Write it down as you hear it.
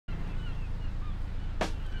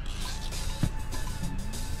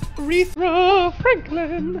Aretha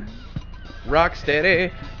Franklin. Rock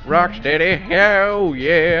steady, oh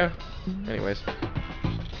yeah. Anyways.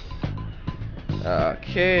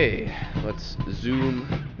 Okay, let's zoom.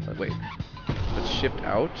 Wait, let's shift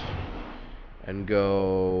out and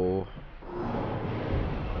go.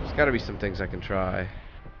 There's gotta be some things I can try.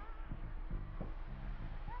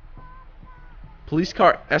 Police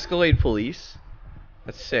car, Escalade police.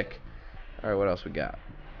 That's sick. Alright, what else we got?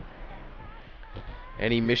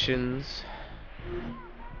 Any missions?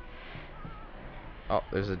 Oh,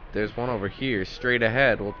 there's one over here, straight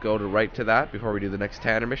ahead. We'll go right to that before we do the next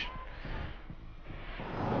Tanner mission.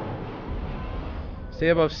 Stay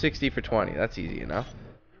above 60 for 20. That's easy enough.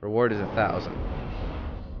 Reward is 1,000.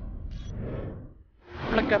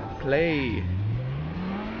 Flick up play.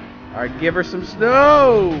 Alright, give her some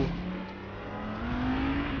snow.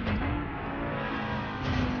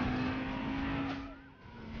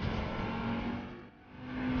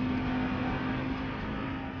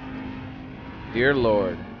 Dear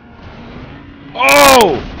Lord.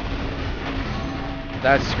 Oh!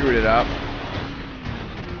 That screwed it up.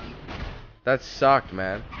 That sucked,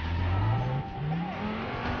 man.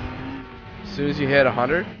 As soon as you hit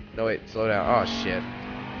 100? No, wait, slow down. Oh, shit.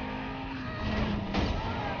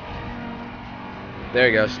 There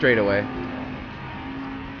you go, straight away.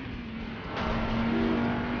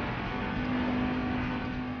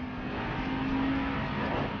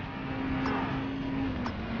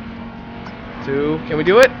 Two. Can we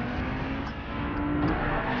do it?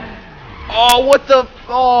 Oh, what the?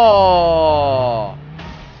 Oh,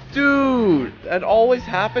 dude, that always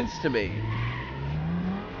happens to me.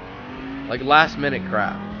 Like last minute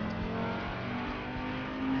crap.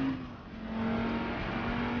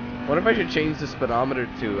 What if I should change the speedometer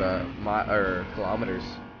to kilometers?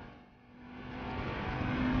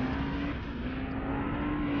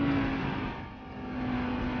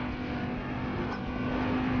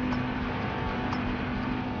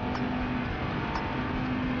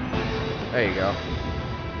 There you go.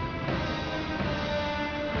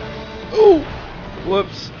 Ooh!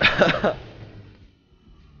 Whoops.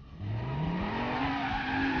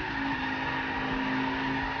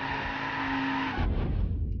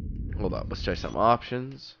 Hold up, let's try some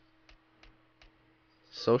options.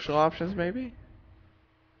 Social options, maybe?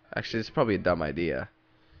 Actually, it's probably a dumb idea.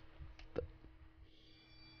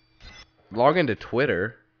 Log into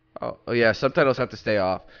Twitter. Oh yeah, subtitles have to stay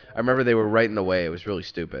off. I remember they were right in the way. It was really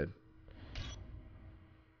stupid.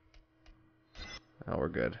 Oh, we're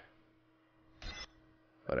good.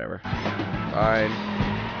 Whatever. Fine.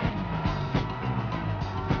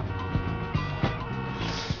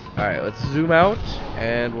 Alright, let's zoom out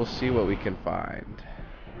and we'll see what we can find.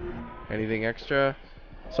 Anything extra?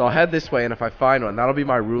 So I'll head this way, and if I find one, that'll be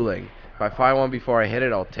my ruling. If I find one before I hit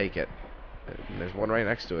it, I'll take it. And there's one right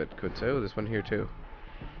next to it. Could too. There's one here too.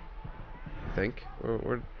 I think.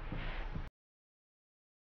 We're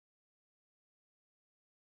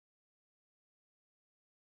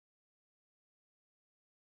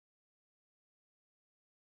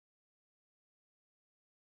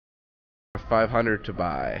 500 to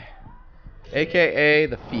buy, aka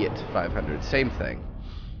the Fiat 500. Same thing.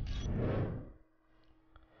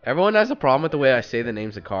 Everyone has a problem with the way I say the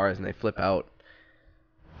names of cars, and they flip out.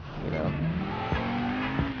 You know.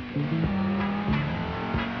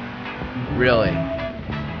 Really.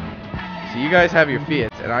 So you guys have your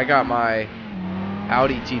Fiats, and I got my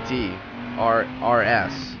Audi TT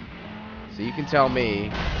RS. So you can tell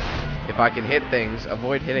me if I can hit things,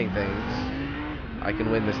 avoid hitting things, I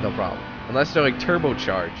can win this no problem. Unless they're like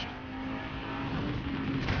turbocharged.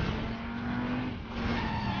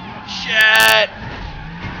 Shit!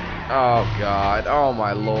 Oh god. Oh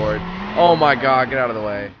my lord. Oh my god, get out of the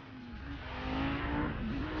way.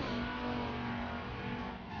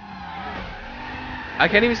 I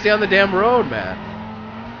can't even stay on the damn road, man.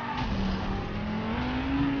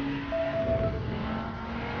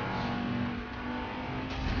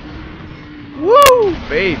 Woo,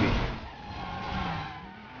 baby.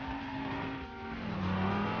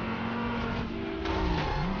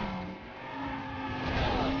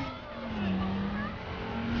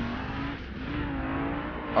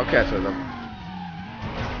 I'll catch with them.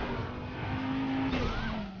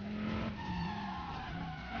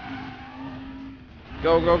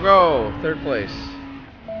 Go, go, go! Third place.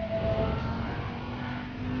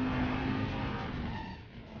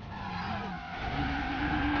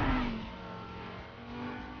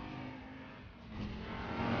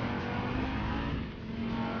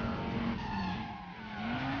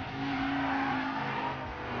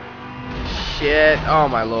 Shit! Oh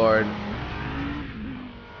my lord.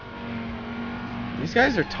 These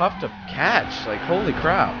guys are tough to catch, like holy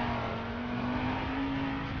crap.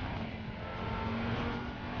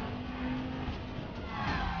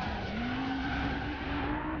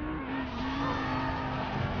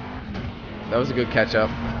 That was a good catch up.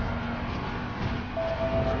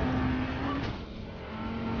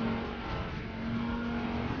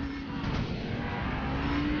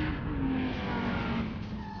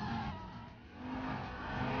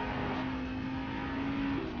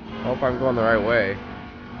 Hope I'm going the right way.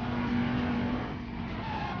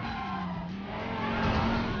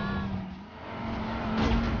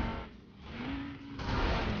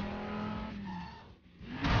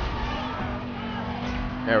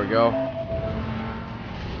 There we go.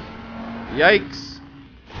 Yikes.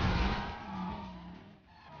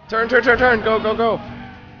 Turn, turn, turn, turn. Go, go, go.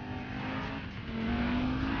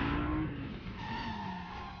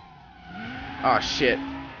 Oh, shit.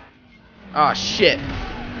 Oh, shit.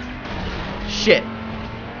 Shit.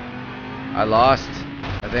 I lost,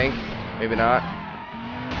 I think. Maybe not.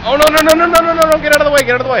 Oh, no, no, no, no, no, no, no, no. Get out of the way.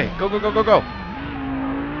 Get out of the way. Go, go, go, go, go.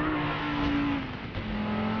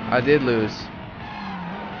 I did lose.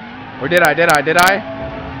 Or did I? Did I? Did I?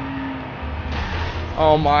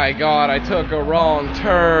 Oh my god, I took a wrong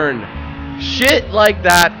turn. Shit like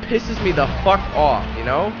that pisses me the fuck off, you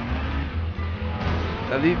know?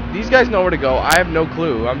 Now, these guys know where to go. I have no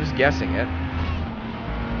clue. I'm just guessing it.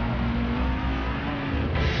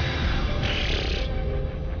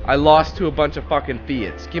 I lost to a bunch of fucking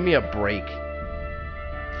Fiats. Give me a break.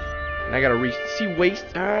 And I gotta see waste.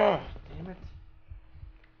 Oh, damn it.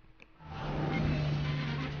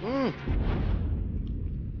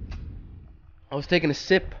 I was taking a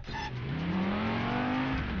sip. Oh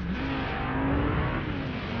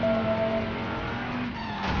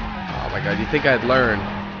my god, you think I'd learn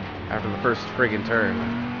after the first friggin' turn.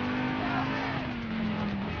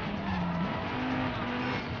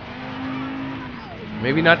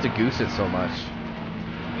 Maybe not to goose it so much.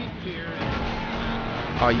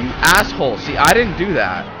 Oh, you asshole. See, I didn't do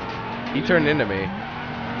that. He turned into me.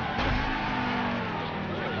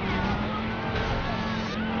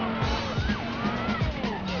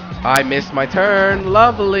 I missed my turn.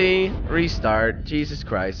 Lovely. Restart. Jesus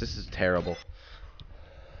Christ, this is terrible.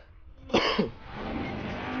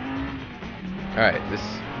 Alright, this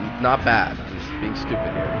is not bad. I'm just being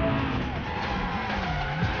stupid here.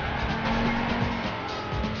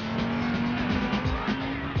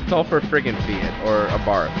 It's all for a friggin' Fiat, or a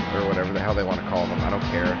Barth, or whatever the hell they want to call them. I don't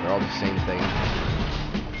care. They're all the same thing.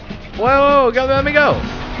 Whoa, go, let me go.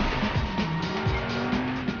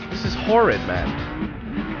 This is horrid, man.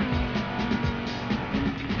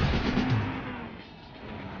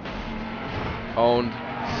 Owned.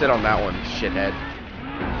 Sit on that one, shithead.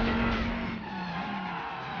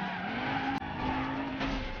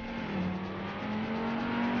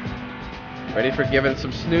 Ready for giving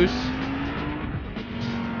some snooze?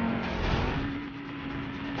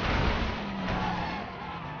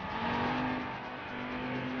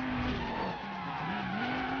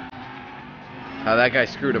 Oh, that guy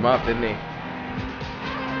screwed him up, didn't he?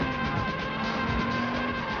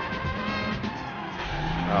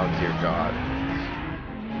 Oh, dear God.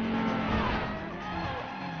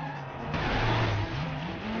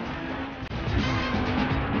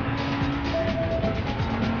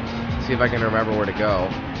 See if I can remember where to go.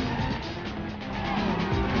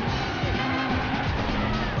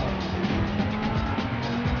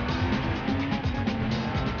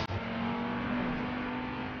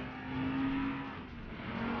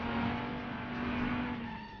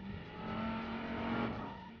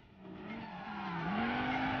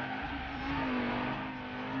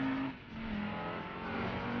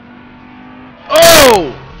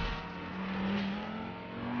 Oh!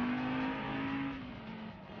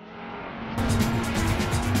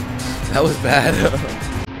 That was bad.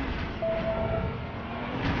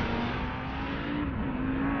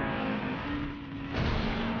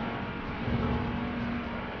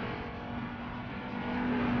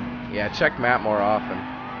 Yeah, check map more often.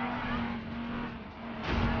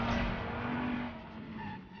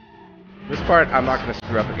 This part, I'm not going to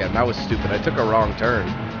screw up again. That was stupid. I took a wrong turn.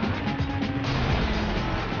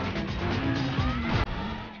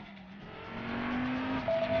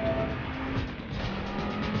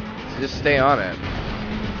 Just stay on it.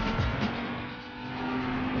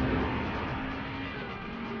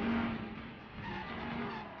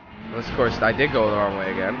 Unless, of course, I did go the wrong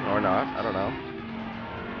way again. Or not. I don't know.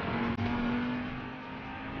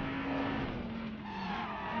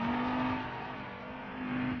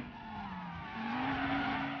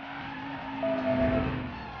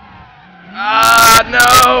 Ah,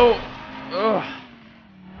 no! Ugh.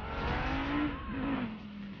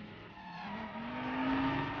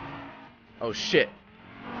 Oh shit.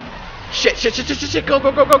 Shit, shit, shit, shit, shit, shit, go,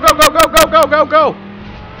 go, go, go, go, go, go, go, go, go, go!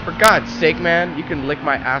 For God's sake, man, you can lick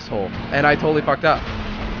my asshole. And I totally fucked up.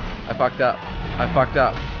 I fucked up. I fucked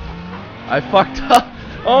up. I fucked up.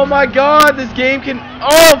 Oh my god, this game can...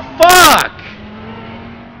 Oh, fuck!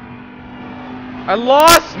 I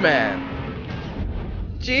lost, man.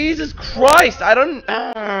 Jesus Christ, I don't...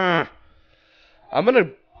 I'm gonna...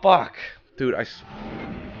 Fuck. Dude,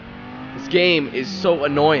 this game is so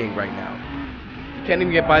annoying right now. You can't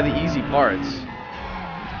even get by the easy parts.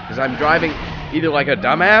 Because I'm driving either like a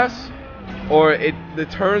dumbass, or the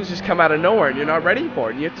turns just come out of nowhere and you're not ready for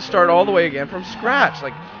it. And you have to start all the way again from scratch.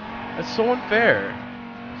 Like, that's so unfair.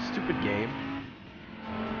 Stupid game.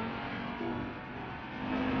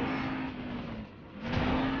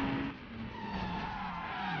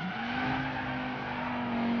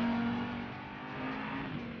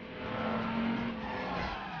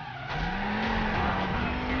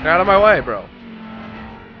 Get out of my way, bro.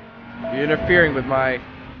 You're interfering with my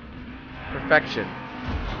perfection.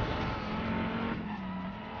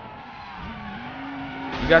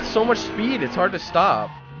 You got so much speed, it's hard to stop.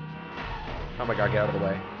 Oh my god, get out of the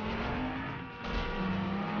way.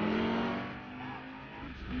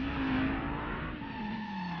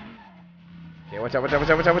 Okay, watch out, watch out, watch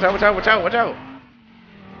out, watch out, watch out, watch out, watch out, watch out!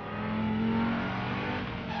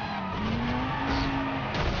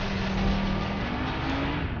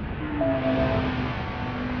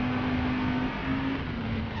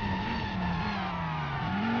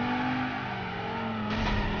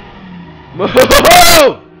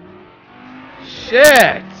 Move!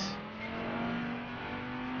 Shit!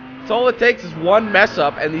 That's all it takes is one mess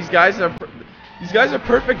up, and these guys are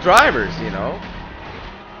perfect drivers, you know.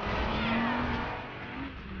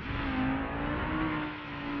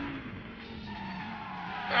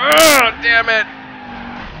 Oh, damn it!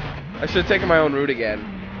 I should have taken my own route again.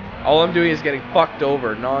 All I'm doing is getting fucked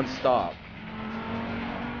over non-stop.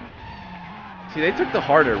 See, they took the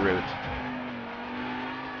harder route.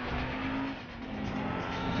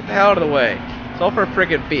 Get the hell out of the way. It's all for a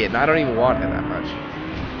friggin' Fiat, and I don't even want it that much.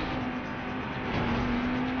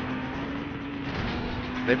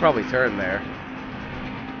 They probably turned there.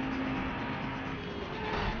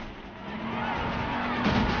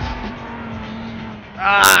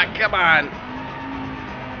 Ah, come on!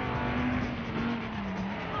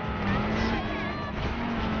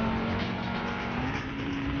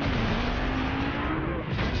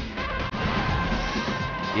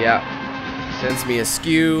 Yeah. Sends me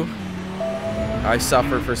askew. I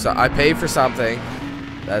suffer for I pay for something.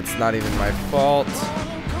 That's not even my fault.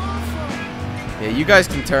 Yeah, you guys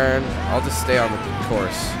can turn. I'll just stay on the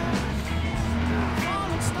course.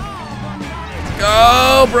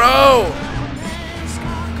 Go, bro!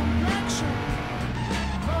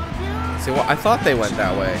 See, well, I thought they went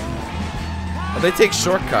that way. Oh, they take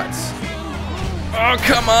shortcuts. Oh,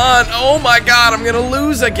 come on! Oh my god, I'm gonna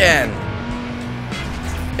lose again!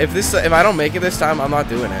 If I don't make it this time, I'm not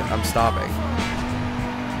doing it. I'm stopping.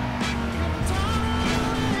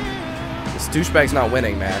 This douchebag's not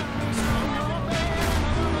winning, man.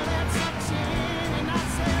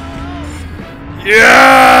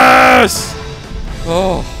 Yes!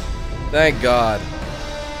 Oh, thank God.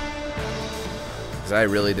 Because I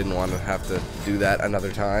really didn't want to have to do that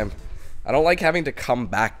another time. I don't like having to come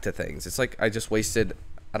back to things. It's like I just wasted,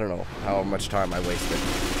 I don't know how much time I wasted.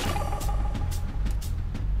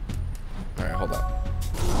 Alright, hold up.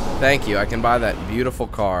 Thank you, I can buy that beautiful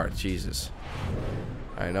car. Jesus.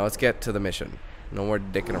 Alright, now let's get to the mission. No more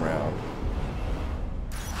dicking around.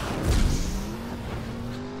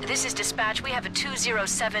 This is dispatch. We have a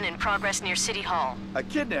 207 in progress near City Hall. A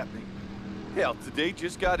kidnapping? Hell, today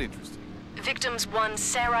just got interesting. Victims 1,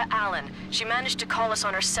 Sarah Allen. She managed to call us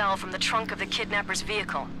on her cell from the trunk of the kidnapper's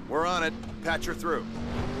vehicle. We're on it. Patch her through.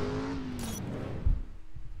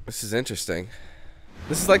 This is interesting.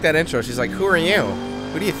 This is like that intro. She's like, who are you?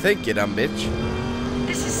 Who do you think, you dumb bitch?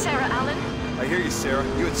 This is Sarah Allen. I hear you, Sarah.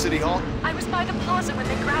 You at City Hall? I was by the plaza when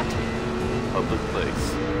they grabbed me. Public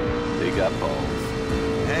place. They got balls.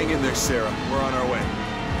 Hang in there, Sarah. We're on our way.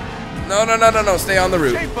 No, no, no, no, no. Stay on the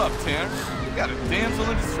route. Shape up, Tanner. You got a damsel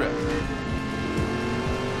in distress.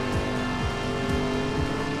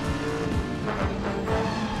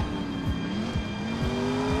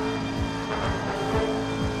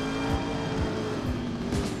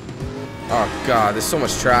 Oh, God. There's so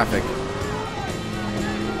much traffic.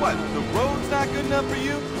 What? The road's not good enough for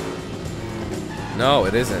you? No,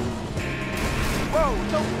 it isn't. Whoa,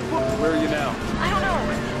 don't... Where are you now? I don't know.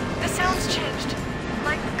 The sound's changed.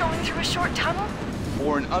 Like going through a short tunnel?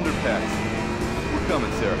 Or an underpass. We're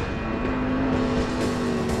coming, Sarah.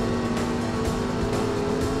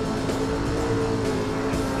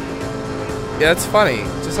 Yeah, it's funny.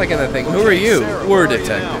 Just like in the thing. Okay, Who are you? Sarah, We're where are you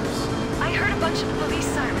detectives. I heard a bunch of police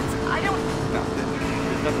sirens. I don't... No,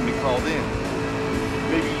 there's nothing Nobody called in.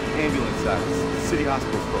 Maybe ambulance service. City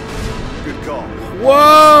hospital's closed. Good call.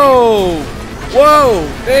 Whoa! Whoa!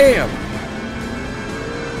 Damn!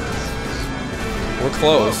 We're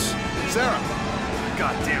close. Whoa. Sarah!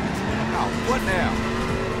 God damn it. Now, what now?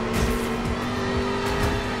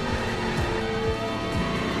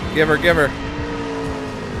 Give her, give her.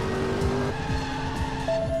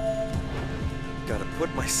 Gotta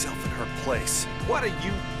put myself in her place. What are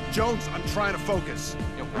you... Jones, I'm trying to focus.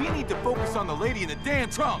 You know, we need to focus on the lady in the damn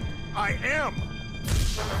trunk. I am.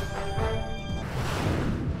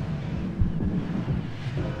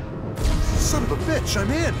 Son of a bitch,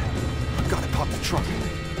 I'm in. Gotta pop the trunk.